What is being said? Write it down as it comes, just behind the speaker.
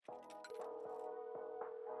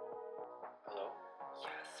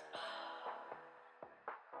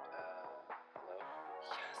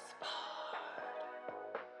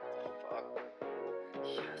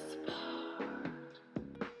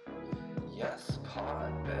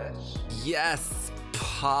pod, bitch. Yes,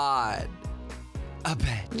 pod. A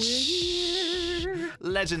bitch.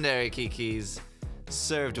 Legendary Kikis.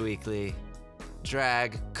 Served weekly.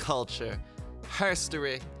 Drag culture.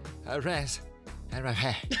 Herstory.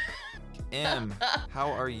 M, how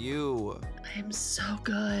are you? I am so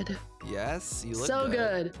good. Yes, you look so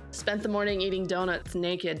good. Spent the morning eating donuts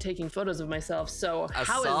naked, taking photos of myself. So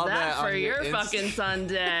how is that for your fucking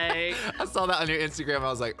Sunday? I saw that on your Instagram. I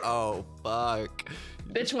was like, oh, fuck.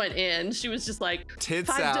 Bitch went in. She was just like, tits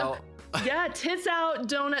out. Yeah, tits out,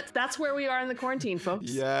 donuts. That's where we are in the quarantine,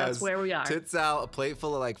 folks. Yes. That's where we are. Tits out, a plate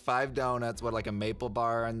full of like 5 donuts, like a maple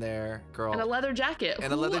bar in there, girl. And a leather jacket.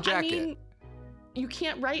 And a leather jacket. I mean, you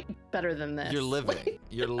can't write better than this. You're living.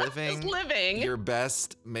 You're living. Just living. Your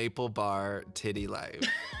best maple bar titty life.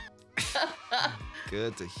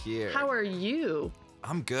 Good to hear. How are you?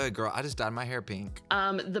 I'm good, girl. I just dyed my hair pink.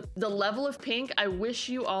 The level of pink, I wish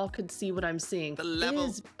you all could see what I'm seeing. The level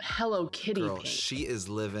is Hello Kitty girl, pink. She is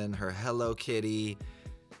living her Hello Kitty,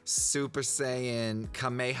 Super Saiyan,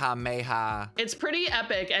 Kamehameha. It's pretty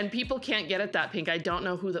epic, and people can't get it that pink. I don't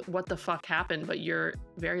know what the fuck happened, but you're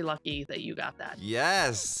very lucky that you got that.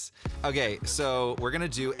 Yes. Okay, so we're gonna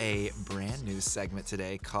do a brand new segment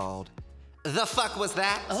today called The Fuck Was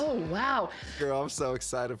That? Oh, wow. Girl, I'm so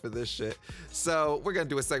excited for this shit. So we're gonna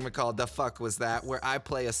do a segment called The Fuck Was That, where I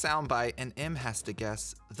play a soundbite and M has to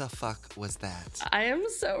guess the fuck was that. I am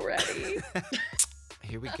so ready.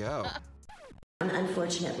 Here we go.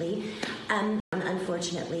 Unfortunately, I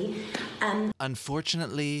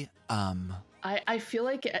feel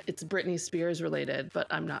like it's Britney Spears related, but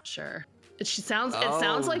I'm not sure. It sounds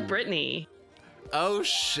like Britney. Oh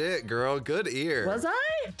shit, girl, good ear. Was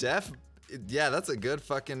I? Yeah, that's a good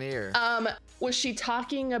fucking ear. Was she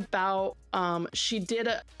talking about, she did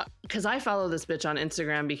cause I follow this bitch on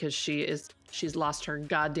Instagram because she's lost her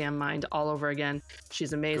goddamn mind all over again.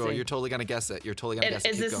 She's amazing. Girl, you're totally gonna guess it. You're totally gonna guess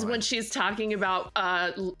it. Is this when she's talking about,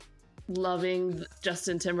 loving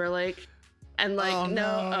Justin Timberlake? And like,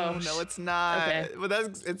 no, it's not. Okay. But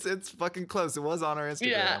it's fucking close. It was on our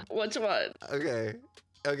Instagram. Yeah, which one? Okay,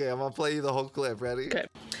 I'm gonna play you the whole clip. Ready? Okay.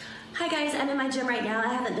 Hi guys, I'm in my gym right now. I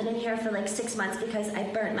haven't been in here for like 6 months because I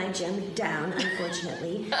burnt my gym down,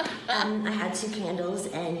 unfortunately. I had 2 candles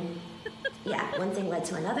and yeah, one thing led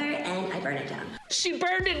to another and I burned it down. She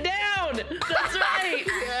burned it down! That's right!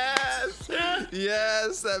 Yes!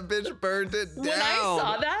 Yes, that bitch burned it down. When I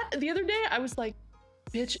saw that the other day, I was like,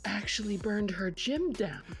 bitch actually burned her gym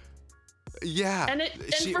down. Yeah. And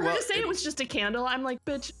for her to say it was just a candle, I'm like,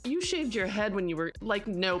 bitch, you shaved your head when you were like,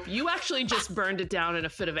 nope, you actually just burned it down in a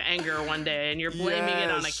fit of anger one day and you're blaming it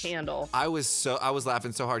on a candle. I was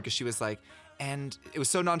laughing so hard because she was like, and it was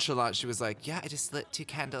so nonchalant. She was like, yeah, I just lit 2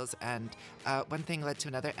 candles and one thing led to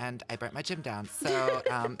another and I burnt my gym down. So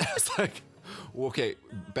I was like, okay,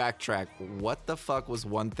 backtrack. What the fuck was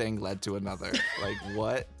one thing led to another? Like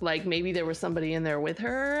what? Like maybe there was somebody in there with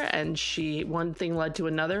her and one thing led to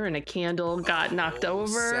another and a candle got knocked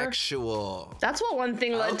over. Sexual. That's what one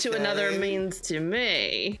thing led to another means to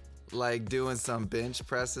me. Like doing some bench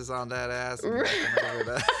presses on that ass.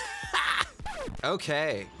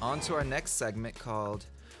 Okay, on to our next segment called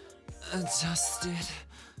Adjusted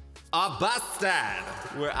or Busted,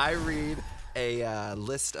 where I read a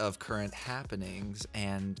list of current happenings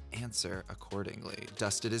and answer accordingly.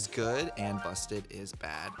 Dusted is good and busted is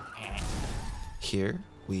bad. Here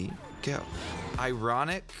we go.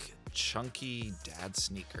 Ironic, chunky dad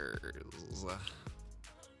sneakers.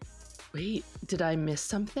 Wait, did I miss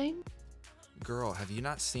something? Girl, have you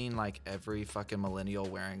not seen like every fucking millennial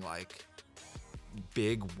wearing like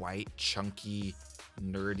big white chunky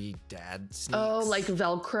nerdy dad sneaks? Oh, like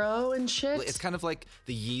Velcro and shit? It's kind of like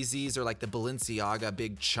the Yeezys or like the Balenciaga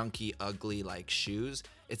big chunky ugly like shoes.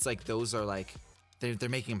 It's like those are like they're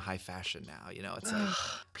making them high fashion now, you know? It's like,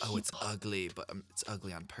 oh, it's ugly, but it's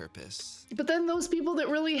ugly on purpose. But then those people that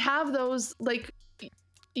really have those, like,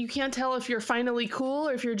 you can't tell if you're finally cool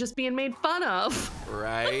or if you're just being made fun of.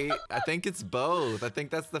 Right? I think it's both. I think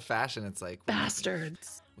that's the fashion. It's like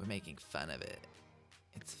bastards. We're making fun of it.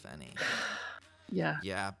 It's funny. Yeah.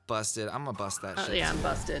 Yeah, busted. I'm gonna bust that shit. Yeah, I'm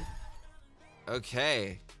busted.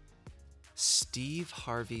 Okay. Steve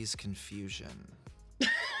Harvey's confusion.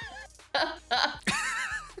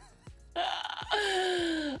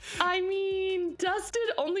 I mean,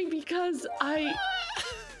 dusted only because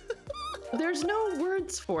there's no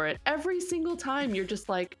words for it. Every single time you're just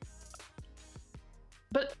like,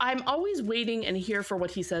 but I'm always waiting and here for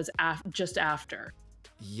what he says just after.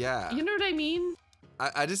 Yeah. You know what I mean?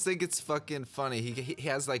 I just think it's fucking funny. He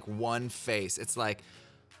has like one face. It's like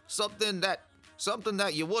something that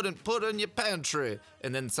you wouldn't put in your pantry.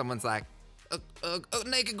 And then someone's like, a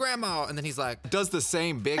naked grandma. And then he's like, does the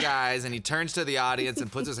same big eyes, and he turns to the audience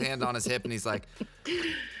and puts his hand on his hip, and he's like,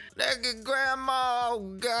 naked grandma,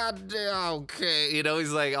 goddamn, okay. You know,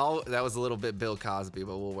 he's like, that was a little bit Bill Cosby,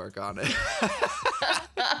 but we'll work on it.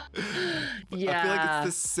 Yeah. I feel like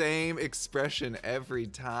it's the same expression every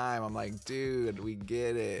time. I'm like, dude, we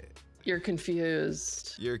get it. You're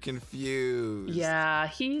confused. You're confused. Yeah,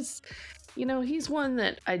 he's one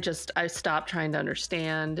that I stopped trying to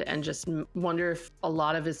understand and just wonder if a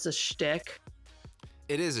lot of it's a shtick.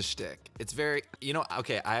 It is a shtick. It's very,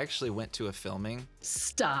 okay, I actually went to a filming.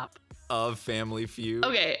 Stop. Of Family Feud.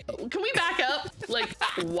 Okay, can we back up? Like,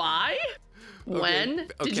 why? When?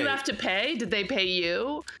 Did you have to pay? Did they pay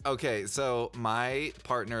you? Okay, so my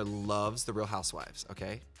partner loves The Real Housewives,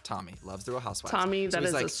 okay? Tommy loves The Real Housewives. Tommy, so that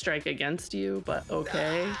is a strike against you, but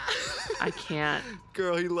okay. I can't.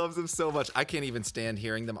 Girl, he loves them so much. I can't even stand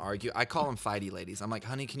hearing them argue. I call them fighty ladies. I'm like,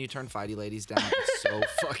 honey, can you turn fighty ladies down? It's so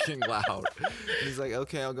fucking loud. And he's like,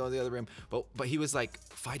 okay, I'll go in the other room. But he was like,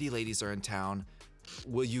 fighty ladies are in town.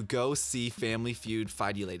 Will you go see Family Feud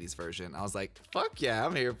Fighty Ladies version? I was like, fuck yeah,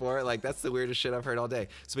 I'm here for it. Like, that's the weirdest shit I've heard all day.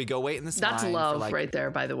 So we go wait in this line. That's love right there,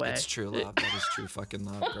 by the way. It's true love. That is true fucking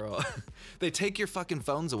love, girl. They take your fucking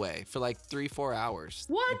phones away for like 3-4 hours.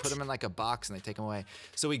 What? They put them in like a box and they take them away.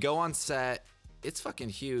 So we go on set. It's fucking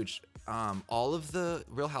huge. All of the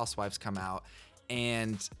Real Housewives come out,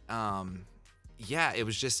 and yeah, it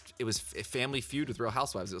was a Family Feud with Real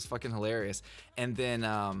Housewives. It was fucking hilarious. And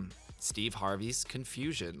then Steve Harvey's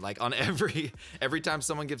confusion, like on every time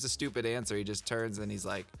someone gives a stupid answer, he just turns and he's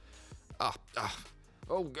like,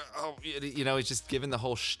 he's just giving the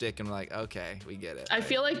whole shtick, and we're like, okay, we get it. I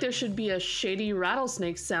feel like there should be a shady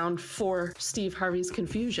rattlesnake sound for Steve Harvey's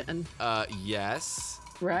confusion. Yes.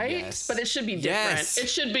 Right? Yes. But it should be different. Yes. It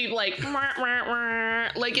should be like,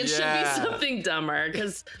 like it should be something dumber,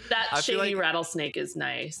 because that shady rattlesnake is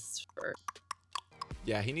nice for.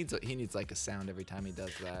 Yeah, he needs like a sound every time he does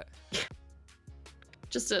that.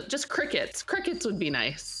 Just crickets. Crickets would be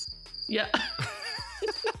nice. Yeah.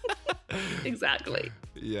 Exactly.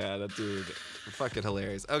 Yeah, that dude, fucking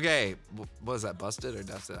hilarious. Okay, what was that, busted or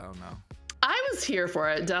dusted? I don't know. I was here for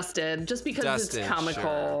it, dusted, just because Dusted, it's comical.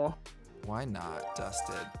 sure. Why not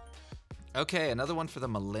dusted? Okay, another one for the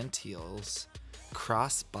millennials.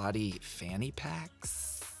 Crossbody fanny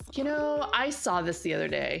packs. You know, I saw this the other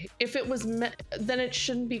day. If it was, then it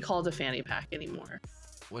shouldn't be called a fanny pack anymore.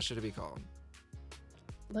 What should it be called?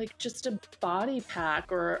 Like just a body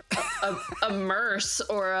pack, or a merce,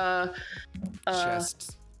 or a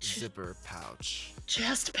chest zipper pouch.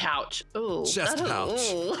 Chest pouch. Ooh. Chest pouch.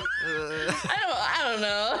 I don't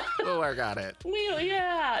know. We'll work on it.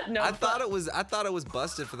 Yeah. No. I thought it was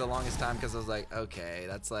busted for the longest time, because I was like, okay,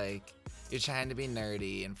 that's like, you're trying to be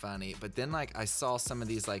nerdy and funny. But then like I saw some of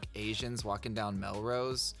these like Asians walking down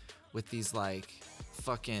Melrose with these like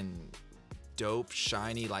fucking dope,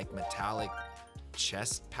 shiny, like metallic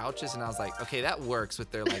chest pouches, and I was like, okay, that works with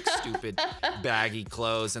their like stupid baggy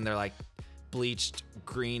clothes and their like bleached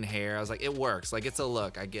green hair. I was like, it works. Like, it's a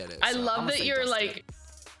look. I get it. I love that you're like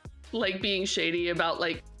being shady about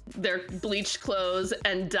like their bleached clothes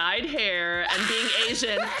and dyed hair and being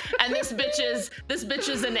Asian, and this bitch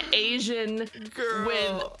is an Asian girl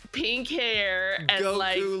with pink hair and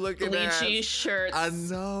Goku like bleachy ass. Shirts. I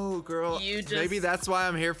know, girl. Maybe that's why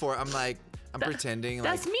I'm here for it. I'm like, I'm pretending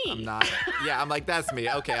that's like me. I'm not. Yeah, I'm like, that's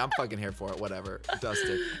me. Okay, I'm fucking here for it. Whatever.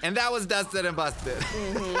 Dusted. And that was dusted and busted.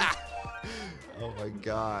 Mm-hmm. Oh my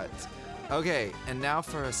God. Okay, and now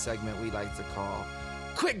for a segment we like to call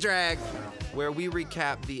Quick Drag, where we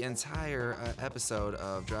recap the entire episode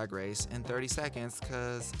of Drag Race in 30 seconds,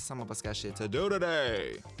 because some of us got shit to do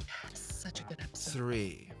today. Such a good episode.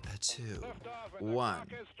 3, 2, 1.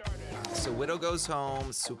 So Widow goes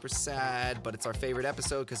home, super sad, but it's our favorite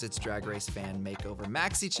episode because it's Drag Race Fan Makeover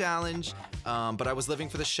Maxi Challenge. But I was living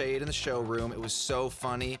for the shade in the showroom. It was so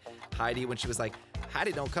funny. Heidi, when she was like,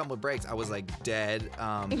 Heidi don't come with breaks, I was like dead.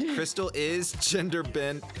 Crystal is gender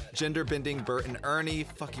bending Bert and Ernie,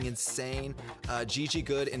 fucking insane. Gigi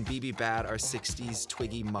Good and BB Bad are 60s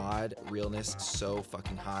Twiggy mod realness, so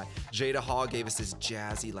fucking hot. Jada Hall gave us this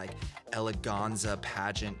jazzy like eleganza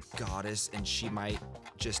pageant goddess, and she might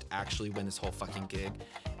just actually win this whole fucking gig.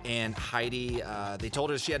 And Heidi, they told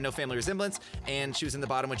her she had no family resemblance, and she was in the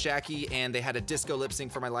bottom with Jackie, and they had a disco lip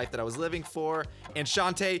sync for My Life That I Was Living For. And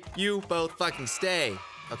Shantae, you both fucking stay.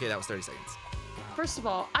 Okay, that was 30 seconds. First of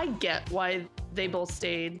all, I get why they both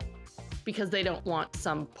stayed, because they don't want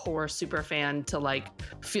some poor super fan to like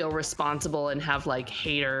feel responsible and have like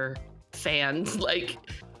hater fans like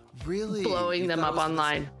really blowing them up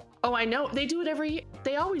online. Oh, I know. They do it every year.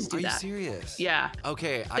 They always do Are that. you serious? Yeah.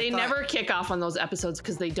 Okay. They never kick off on those episodes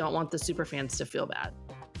because they don't want the super fans to feel bad.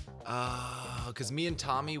 Because me and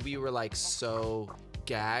Tommy, we were like so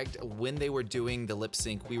gagged when they were doing the lip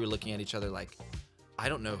sync. We were looking at each other like, I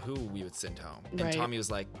don't know who we would send home. And Right. Tommy was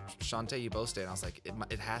like, Shantae, you both stay. And I was like,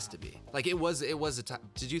 it has to be. Like it was a time.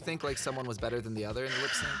 Did you think like someone was better than the other in the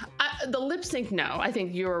lip sync? The lip sync, no. I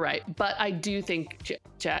think you were right. But I do think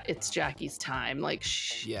it's Jackie's time. Like,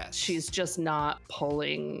 Yes. she's just not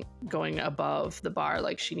going above the bar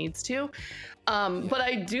like she needs to. But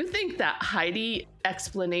I do think that Heidi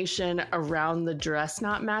explanation around the dress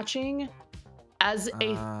not matching, as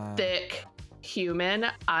a thick human,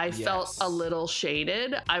 I felt a little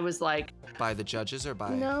shaded. I was like, By the judges or by?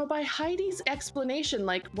 no, by Heidi's explanation.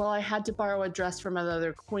 Like, well, I had to borrow a dress from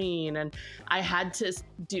another queen, and I had to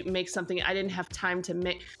make something. I didn't have time to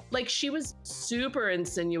make. Like, she was super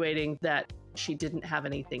insinuating that she didn't have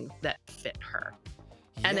anything that fit her.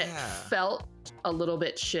 And it felt a little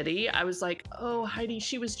bit shitty. I was like, oh, Heidi,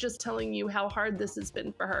 she was just telling you how hard this has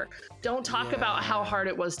been for her. Don't talk about how hard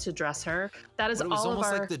it was to dress her. That is But it was all of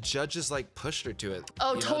almost our... like the judges like pushed her to it. Oh,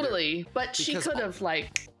 You know, totally. But she because could have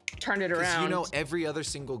like turned it around. You know, every other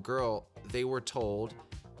single girl, they were told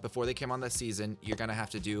before they came on that season, you're gonna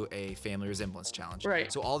have to do a family resemblance challenge.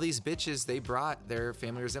 Right. So all these bitches, they brought their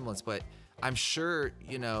family resemblance, but I'm sure,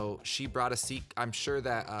 you know, she brought I'm sure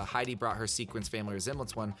that Heidi brought her sequence family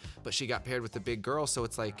resemblance one, but she got paired with the big girl, so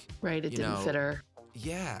it's like, Right, it didn't fit her.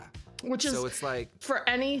 Yeah. Which is, so it's like, for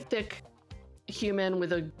any thick human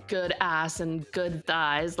with a good ass and good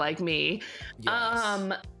thighs like me,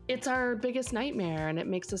 yes. it's our biggest nightmare, and it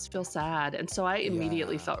makes us feel sad. And so I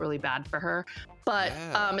immediately felt really bad for her. But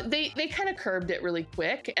they kind of curbed it really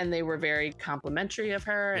quick, and they were very complimentary of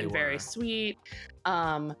her and very sweet.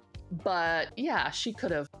 But yeah, she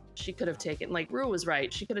could have taken, like Rue was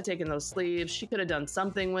right. She could have taken those sleeves. She could have done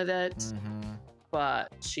something with it, but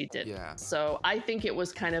she didn't. Yeah. So I think it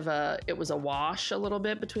was kind of a wash a little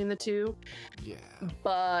bit between the two. Yeah.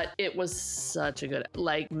 But it was such a good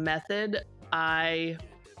method. I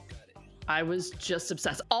was just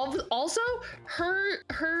obsessed. Also,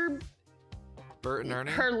 her Bert and Ernie?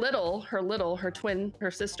 her twin,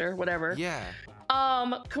 her sister, whatever. Yeah.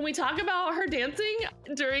 Can we talk about her dancing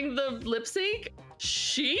during the lip sync?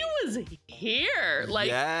 She was here. Like,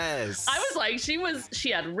 yes. I was like,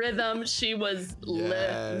 she had rhythm. She was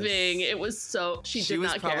living. It was so, she did not care.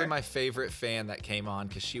 She was probably my favorite fan that came on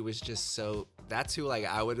because she was just so, that's who like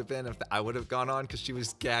I would have been if I would have gone on, because she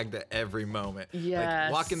was gagged at every moment.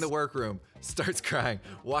 Yes. Like, walk in the workroom, starts crying,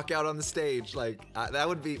 walk out on the stage. Like, that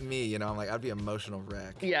would be me, you know? I'm like, I'd be an emotional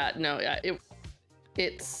wreck. Yeah, no, yeah.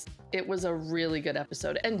 It was a really good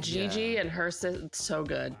episode. And Gigi and her, so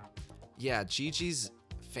good. Yeah, Gigi's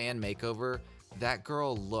fan makeover, that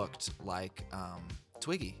girl looked like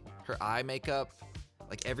Twiggy. Her eye makeup,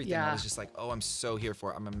 like everything. I was just like, oh, I'm so here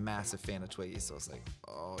for it. I'm a massive fan of Twiggy. So I was like,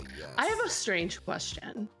 oh, yes. I have a strange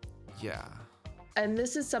question. Yeah. And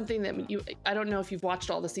this is something that I don't know if you've watched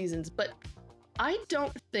all the seasons, but I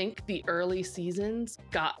don't think the early seasons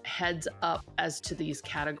got heads up as to these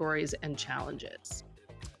categories and challenges.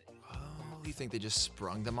 You think they just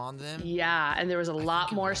sprung them on them? Yeah, and there was a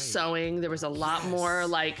lot more sewing. There was a lot more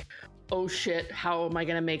like, oh shit, how am I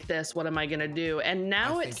gonna make this? What am I gonna do? And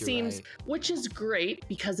now it seems, which is great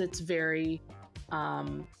because it's very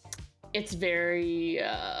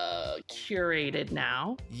curated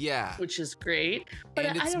now. Yeah. Which is great. But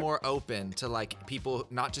and it's more open to like people,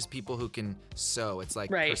 not just people who can sew. It's like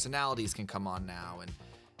personalities can come on now,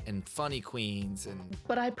 and funny queens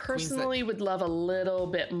but I personally would love a little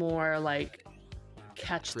bit more like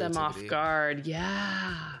catch them off guard.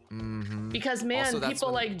 Yeah. Because man,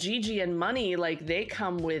 people like Gigi and Money, like they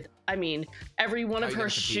come with, I mean, every one of her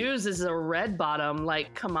shoes is a red bottom.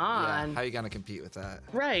 Like, come on. Yeah, how are you gonna compete with that?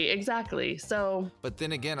 Right, exactly. So but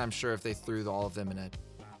then again, I'm sure if they threw all of them in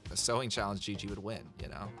a sewing challenge, Gigi would win, you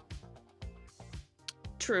know?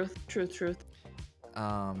 Truth.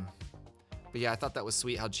 But yeah, I thought that was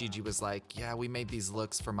sweet how Gigi was like, yeah, we made these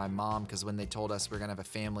looks for my mom because when they told us we're going to have a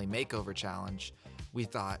family makeover challenge, we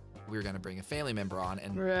thought we were going to bring a family member on,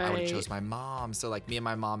 and I would have chose my mom. So like me and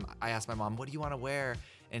my mom, I asked my mom, what do you want to wear?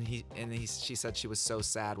 And she said she was so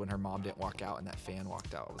sad when her mom didn't walk out and that fan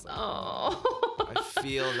walked out. I was like, oh, I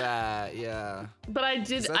feel that. Yeah. But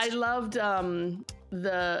I loved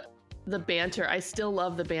the the banter. I still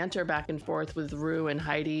love the banter back and forth with Rue and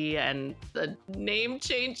Heidi and the name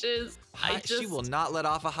changes. She will not let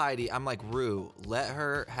off of Heidi. I'm like, Rue, let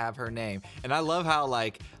her have her name. And I love how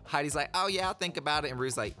like Heidi's like, oh yeah, I'll think about it. And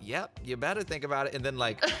Rue's like, yep, you better think about it. And then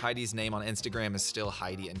like Heidi's name on Instagram is still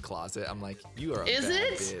Heidi in Closet. I'm like, you are a Is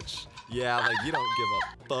bad it? bitch. Yeah, like you don't give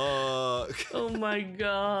a fuck. Oh my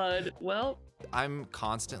God. Well, I'm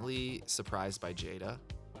constantly surprised by Jada.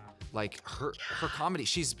 Like her comedy,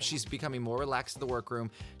 she's becoming more relaxed in the workroom.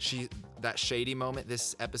 That shady moment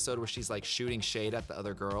this episode where she's like shooting shade at the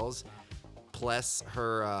other girls, plus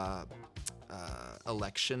her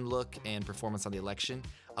election look and performance on the election.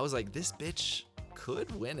 I was like, this bitch could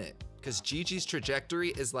win it, because Gigi's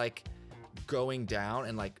trajectory is like going down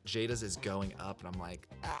and like Jada's is going up, and I'm like,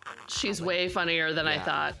 she's way funnier than I yeah.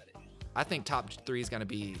 thought. I think top 3 is gonna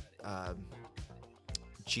be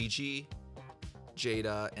Gigi,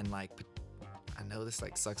 Jada, and like, I know this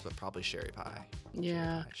like sucks, but probably Sherry Pie.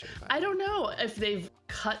 Yeah. Sherry Pie. I don't know if they've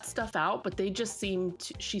cut stuff out, but they just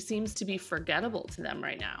she seems to be forgettable to them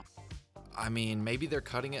right now. I mean, maybe they're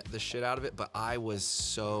cutting the shit out of it, but I was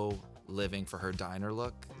so living for her diner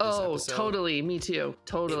look this episode. Totally. Me too.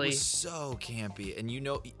 Totally. It was so campy, and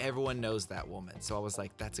everyone knows that woman. So I was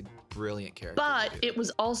like, that's a brilliant character. But it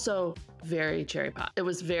was also very cherry pie. It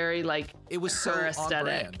was very like it was her so aesthetic. on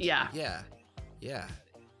brand. Yeah.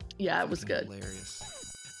 Yeah, it was good. Hilarious.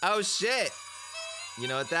 Oh shit! You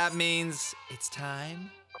know what that means? It's time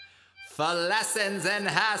for lessons in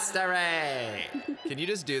history. Can you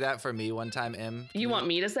just do that for me one time, Em? You want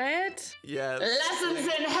me to say it? Yes. Lessons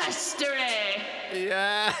in history.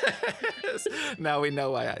 Yes. Now we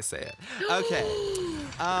know why I say it. Okay.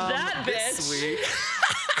 That this bitch. week.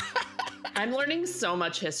 I'm learning so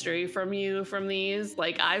much history from you from these.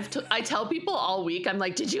 Like I tell people all week, I'm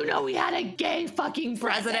like, did you know we had a gay fucking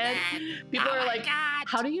president? People are like,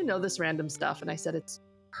 how do you know this random stuff? And I said,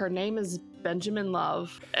 her name is Benjamin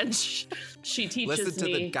Love, and she teaches me. Listen to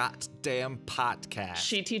the goddamn podcast.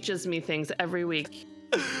 She teaches me things every week.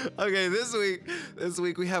 Okay, this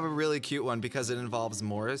week we have a really cute one because it involves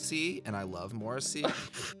Morrissey, and I love Morrissey,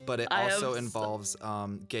 but it also involves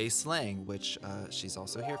gay slang, which she's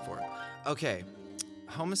also here for. Okay,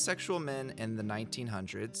 homosexual men in the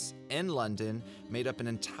 1900s in London made up an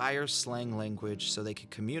entire slang language so they could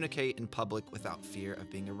communicate in public without fear of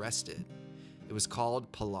being arrested. It was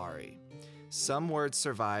called Polari. Some words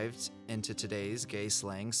survived into today's gay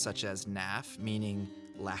slang, such as naff, meaning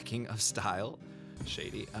lacking of style,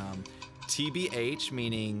 shady, TBH,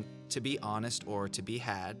 meaning to be honest or to be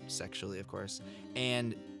had, sexually, of course,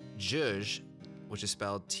 and zhuzh, which is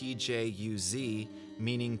spelled TJUZ,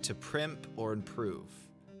 meaning to primp or improve.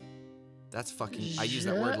 That's fucking, I use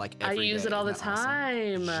that word like every day. I use it all the Isn't that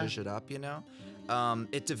awesome? time. Zhuzh it up, you know?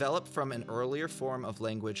 It developed from an earlier form of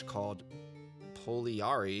language called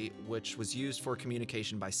Poliari, which was used for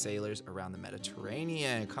communication by sailors around the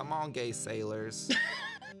Mediterranean. Come on, gay sailors.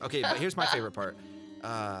 Okay, but here's my favorite part.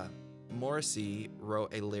 Morrissey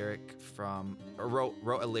wrote a lyric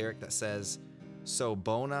that says, "So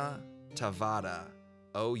bona tavada,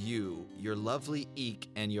 oh you, your lovely eek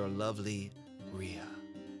and your lovely Rhea,"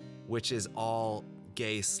 which is all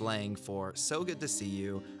gay slang for "so good to see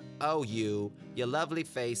you, oh you, your lovely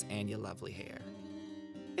face and your lovely hair."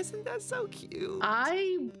 Isn't that so cute?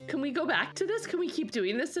 Can we go back to this? Can we keep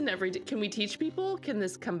doing this can we teach people? Can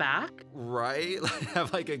this come back? Right?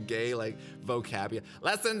 Have like a gay like vocabulary.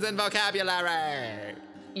 Lessons in vocabulary.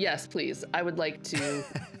 Yes, please. I would like to.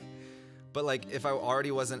 But like if I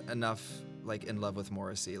already wasn't enough like in love with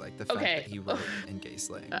Morrissey, like the fact that he wrote in gay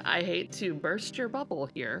slang. I hate to burst your bubble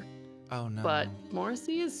here. Oh no. But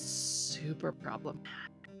Morrissey is super problematic.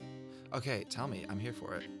 Okay, tell me. I'm here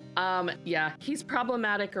for it. Yeah, he's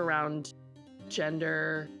problematic around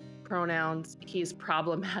gender pronouns. He's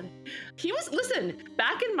problematic. Listen,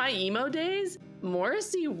 back in my emo days,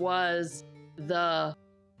 Morrissey was my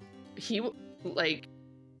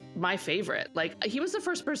favorite. Like, he was the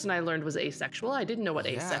first person I learned was asexual. I didn't know what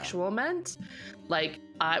asexual meant. Like,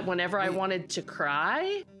 whenever I wanted to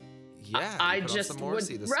cry, I just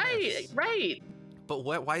would. Right. But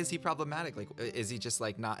why is he problematic? Like, is he just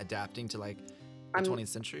like not adapting to like the 20th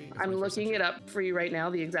century? I'm looking it up for you right now,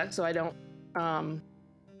 the exact, so I don't.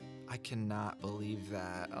 I cannot believe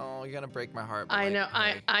that. Oh, you're gonna break my heart. I know.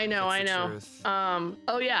 I know. Truth.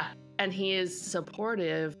 Oh yeah, and he is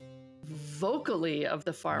supportive, vocally, of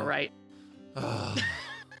the far right.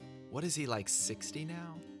 What is he, like 60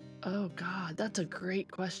 now? Oh God, that's a great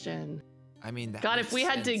question. I mean, God, if we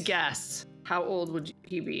had to guess, how old would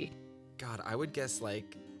he be? God, I would guess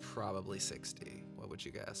like probably 60. What would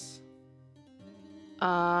you guess?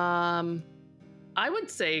 I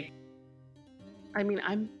would say I mean,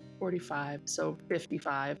 I'm 45, so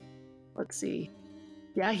 55. Let's see.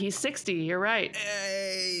 Yeah, he's 60. You're right.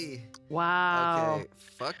 Hey. Wow. Okay,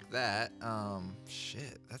 fuck that.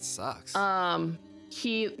 Shit, that sucks.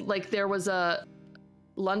 There was a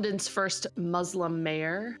London's first Muslim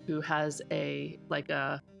mayor who has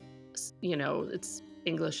it's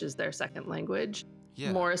English is their second language.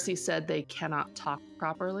 Yeah. Morrissey said they cannot talk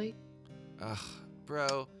properly. Ugh,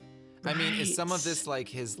 bro. I mean, is some of this like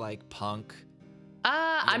his like punk?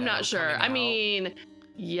 I'm not sure. coming I out? mean,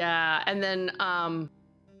 yeah. And then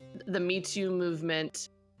the Me Too movement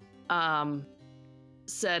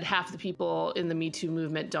said half the people in the Me Too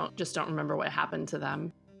movement don't remember what happened to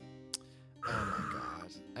them. Oh my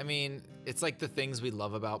god. I mean, it's like the things we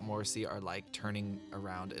love about Morrissey are like turning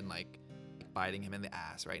around and like biting him in the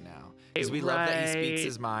ass right now. Because we love that he speaks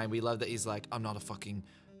his mind. We love that he's like, I'm not a fucking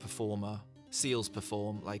performer. Seals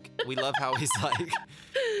perform. Like, we love how he's like,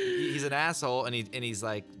 he's an asshole and he's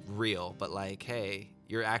like real, but like, hey,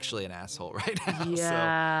 you're actually an asshole right now.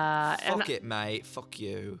 Yeah. So fuck it, mate. Fuck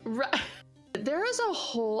you. Right. There is a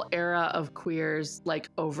whole era of queers like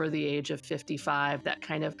over the age of 55 that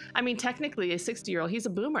kind of, I mean, technically a 60-year-old, he's a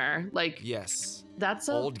boomer. Like, Yes. that's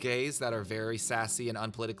Old gays that are very sassy and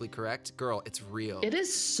unpolitically correct. Girl, it's real. It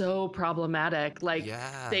is so problematic. Like,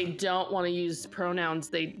 Yeah. they don't want to use pronouns.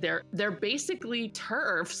 They're basically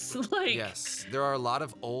TERFs. Like, Yes. There are a lot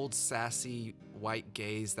of old sassy white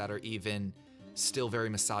gays that are even still very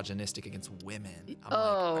misogynistic against women. I'm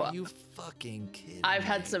like, are you fucking kidding I've me?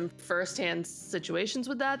 had some firsthand situations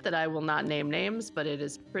with that I will not name names, but it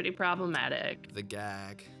is pretty problematic. The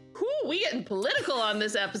gag. Whew, we getting political on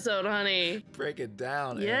this episode, honey. Break it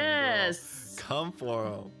down. Aaron, Yes. girl. Come for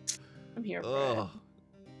them. I'm here for Oh,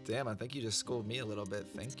 it. damn! I think you just schooled me a little bit.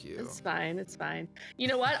 Thank you. It's fine. It's fine. You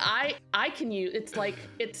know what? I can use. It's like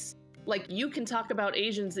you can talk about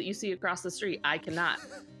Asians that you see across the street. I cannot.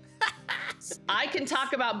 I can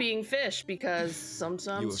talk about being fish because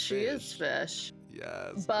sometimes she is fish.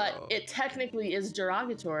 Yes. But girl. it technically is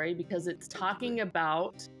derogatory because it's talking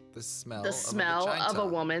about the smell of a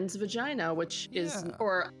woman's vagina, which is,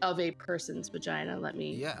 or of a person's vagina. Let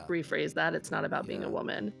me rephrase that. It's not about being a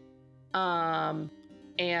woman. And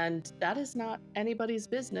that is not anybody's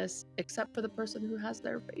business except for the person who has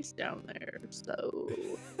their face down there. So.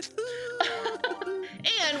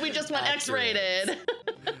 And we just went X-rated.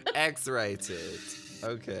 X-rated.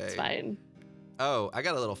 Okay. It's fine. Oh, I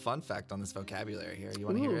got a little fun fact on this vocabulary here. You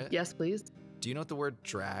want to hear it? Yes, please. Do you know what the word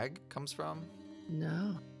drag comes from?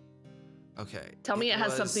 No. Okay. Tell me it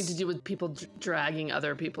has something to do with people dragging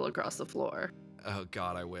other people across the floor. Oh,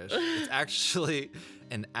 God, I wish. It's actually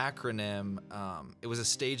an acronym. It was a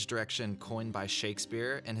stage direction coined by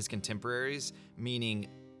Shakespeare and his contemporaries, meaning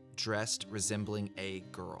dressed resembling a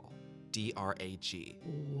girl. D-R-A-G.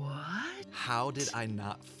 What? How did I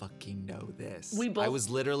not fucking know this? I was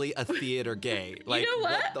literally a theater gay. Like, you know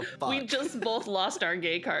what? The fuck? We just both lost our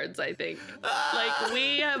gay cards, I think. Like,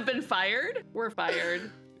 we have been fired. We're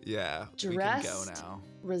fired. Yeah. Dressed we can go now.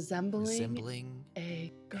 resembling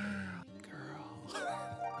a girl.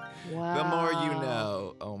 Wow. The more you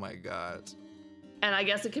know. Oh my God. And I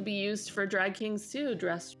guess it could be used for drag kings too,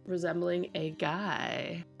 dressed resembling a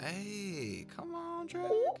guy. Hey, come on,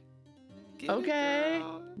 drag. Get okay. it,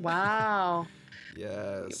 girl. Wow.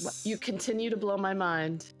 Yes. You continue to blow my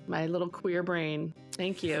mind, my little queer brain.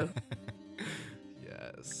 Thank you.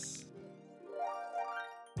 Yes.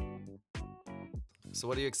 So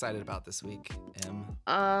what are you excited about this week, Em?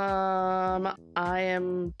 I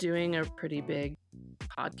am doing a pretty big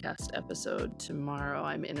podcast episode tomorrow.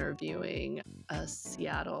 I'm interviewing a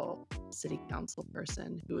Seattle city council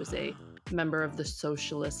person who is a member of the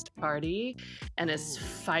Socialist Party and is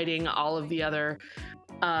fighting all of the other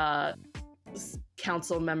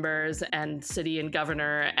council members and city and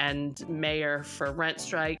governor and mayor for rent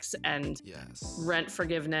strikes and rent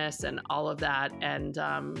forgiveness and all of that. And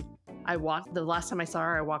the last time I saw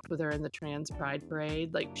her, I walked with her in the Trans Pride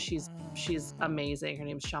Parade. Like, she's amazing. Her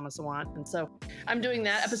name's Shama Sawant. And so I'm doing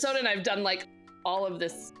that episode, and I've done like all of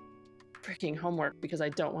this freaking homework because I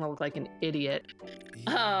don't want to look like an idiot.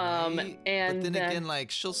 Right? And but then again,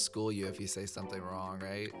 like, she'll school you if you say something wrong,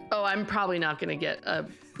 right? Oh, I'm probably not going to get a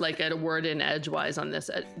word in edgewise on this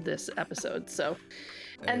episode. So,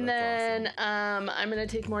 hey, and then awesome. I'm going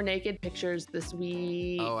to take more naked pictures this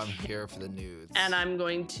week. Oh, I'm here for the nudes. And I'm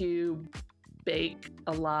going to bake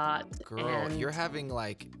a lot. Girl, and you're having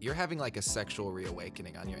like a sexual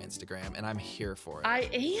reawakening on your Instagram, and I'm here for it. I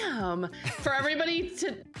am. For everybody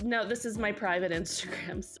to know, this is my private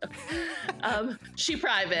Instagram. So, she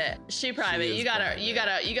private. You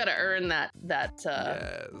gotta earn that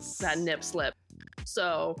yes. that nip slip.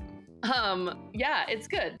 So Yeah, it's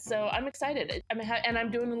good. So I'm excited. And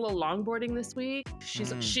I'm doing a little longboarding this week.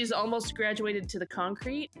 She's almost graduated to the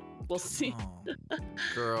concrete. We'll see. Oh,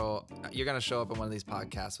 girl, you're gonna show up on one of these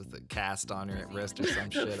podcasts with a cast on your wrist or some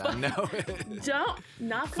shit. I know it. Don't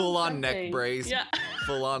knock Full on neck something. brace. Yeah.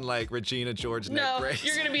 Full on like Regina George neck brace.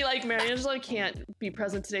 You're gonna be like, Mariangela can't be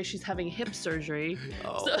present today. She's having hip surgery.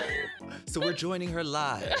 Oh. So we're joining her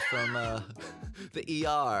live from the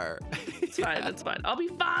ER. It's fine. It's fine. I'll be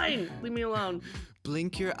fine. Leave me alone.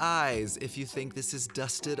 Blink your eyes if you think this is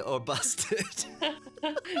dusted or busted.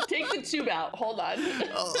 Take the tube out. Hold on.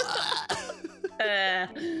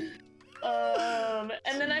 And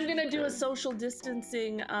then I'm gonna do a social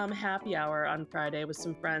distancing happy hour on Friday with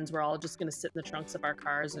some friends. We're all just gonna sit in the trunks of our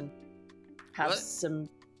cars and have some,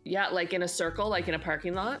 like in a circle, like in a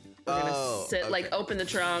parking lot. We're gonna sit, like open the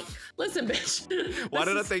trunk. Listen, bitch. Why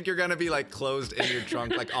did I think you're gonna be like closed in your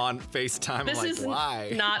trunk, like on FaceTime? This I'm like, is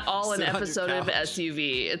why? not all an Sit on your episode of couch.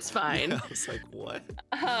 SUV. It's fine. Yeah, I was like, what?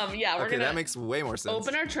 Yeah, we're Okay, gonna that makes way more sense.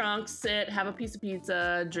 open our trunks, sit, have a piece of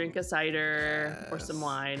pizza, drink a cider or some Yes.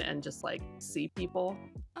 wine, and just like see people.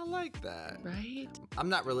 I like that. Right? I'm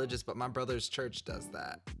not religious, but my brother's church does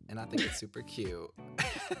that, and I think it's super cute.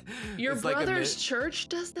 Your It's like a brother's church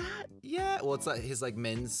does that? Yeah, well, it's like his like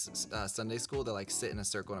men's Sunday school. They like sit in a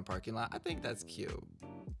circle in a parking lot. I think that's cute.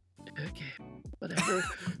 Okay.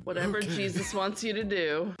 Whatever Okay. Jesus wants you to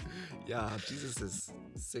do. Yeah, Jesus is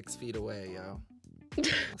 6 feet away, yo.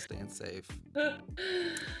 I'm staying safe.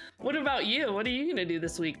 What about you? What are you gonna do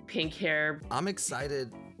this week? Pink hair. I'm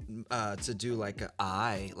excited to do like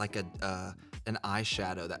an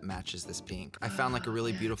eyeshadow that matches this pink. I found like a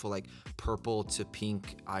really beautiful like purple to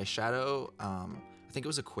pink eyeshadow. I think it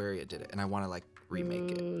was Aquaria did it, and I want to like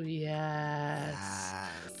remake it. Ooh, yes. Yeah,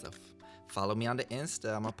 so follow me on the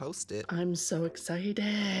Insta. I'm gonna post it. I'm so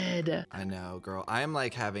excited. I know, girl. I am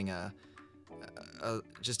like having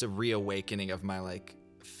just a reawakening of my like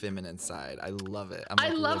feminine side. I love it. I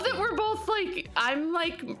love that we're both like, I'm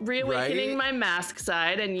like reawakening Right? my mask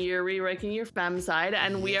side and you're reawakening your femme side,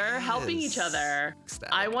 and we are helping each Yes. other.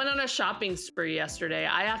 Ecstatic. I went on a shopping spree yesterday.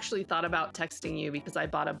 I actually thought about texting you because I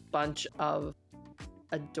bought a bunch of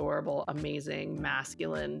adorable, amazing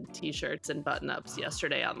masculine t-shirts and button-ups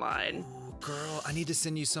yesterday online. Ooh, girl, I need to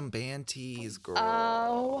send you some band tees, girl.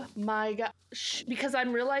 Oh my gosh. Because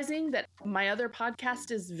I'm realizing that my other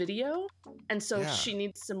podcast is video, and so Yeah. she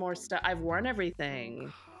needs some more stuff. I've worn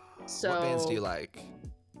everything. So What bands do you like?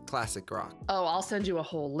 Classic rock. Oh, I'll send you a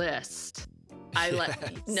whole list.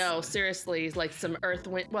 Yes. No, seriously, like some Earth,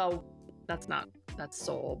 Wind. Well, that's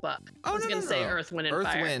soul, but I Oh, was no, gonna no, say no. Earth, Wind, and Earth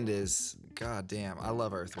Fire. Wind is goddamn. I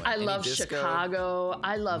love Earth Wind. I Any love disco? Chicago.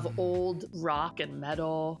 I love old rock and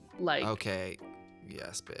metal. Like, Okay.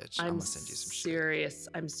 Yes, bitch. I'm I'm gonna send you some shit. serious.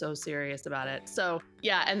 I'm so serious about it. So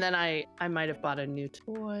yeah, and then I might have bought a new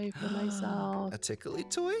toy for myself. A tickly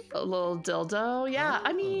toy? A little dildo. Yeah,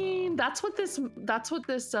 I mean Oh. that's what this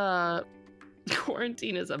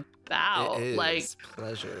quarantine is about. It is Like,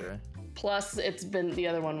 pleasure. plus the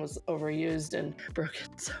other one was overused and broken.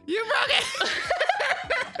 So You broke it.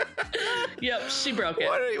 yep, she broke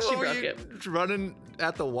it. She broke it. Running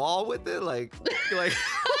at the wall with it, like.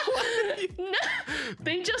 No,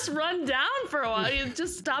 they just run down for a while. It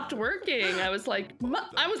just stopped working. I was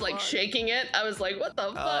like shaking it. I was like, what the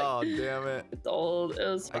fuck? Oh, damn it! It's old. It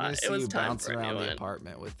was I fine. can see It was you time bouncing for a around new the one.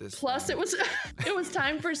 apartment with this. Plus, thing. it was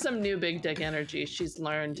time for some new big dick energy. She's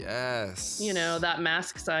learned. Yes. You know, that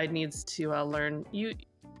mask side needs to learn. You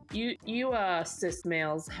cis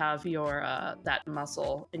males have your that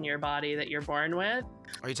muscle in your body that you're born with.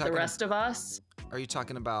 Are you The talking? rest of us. Are you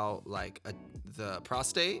talking about like the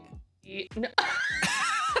prostate? No,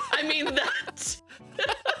 I mean that.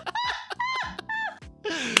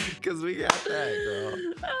 Because we got that,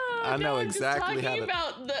 girl. Oh, I know no, I'm just exactly talking how to-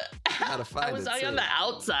 about the. how to find I was it, talking too. on the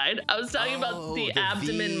outside. I was talking about Oh, the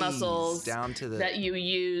abdomen Vs, muscles down to the that you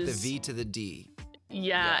use. the V to the D.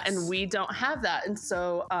 Yeah, Yes. and we don't have that, and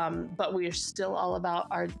so, but we're still all about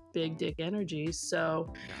our big dick energy.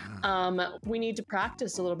 So, Yeah. we need to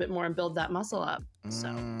practice a little bit more and build that muscle up. So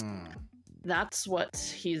Mm. that's what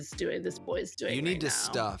he's doing. This boy's doing. You need right to now.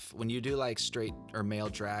 stuff when you do like straight or male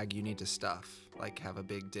drag. You need to stuff, like have a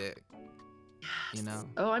big dick. You know,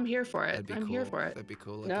 Oh, I'm here for it. that'd be I'm cool. here for it. That'd be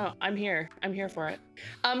cool. No, I'm here. I'm here for it.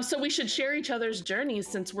 So we should share each other's journeys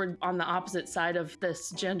since we're on the opposite side of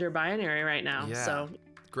this gender binary right now. Yeah. So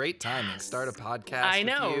Great timing. Yes. Start a podcast. I with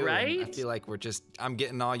know, you, and right? I feel like I'm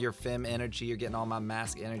getting all your femme energy. You're getting all my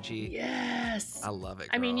mask energy. yes. I love it.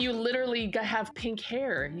 I mean, girl. you literally have pink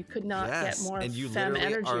hair. You could not Yes, get more and you femme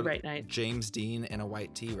literally energy are right now. James Dean in a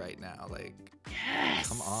white tee right now. Like, Yes.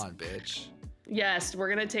 come on, bitch. Yes, we're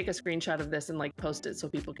gonna take a screenshot of this and like post it so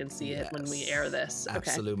people can see it when we air this. Okay.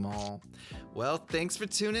 Absolument. Well, thanks for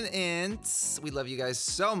tuning in. We love you guys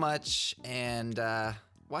so much, and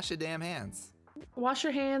wash your damn hands. Wash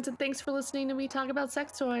your hands, and thanks for listening to me talk about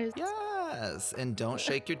sex toys. Yes, and don't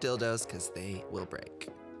shake your dildos because they will break.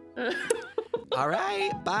 All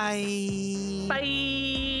right, bye.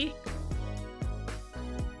 Bye.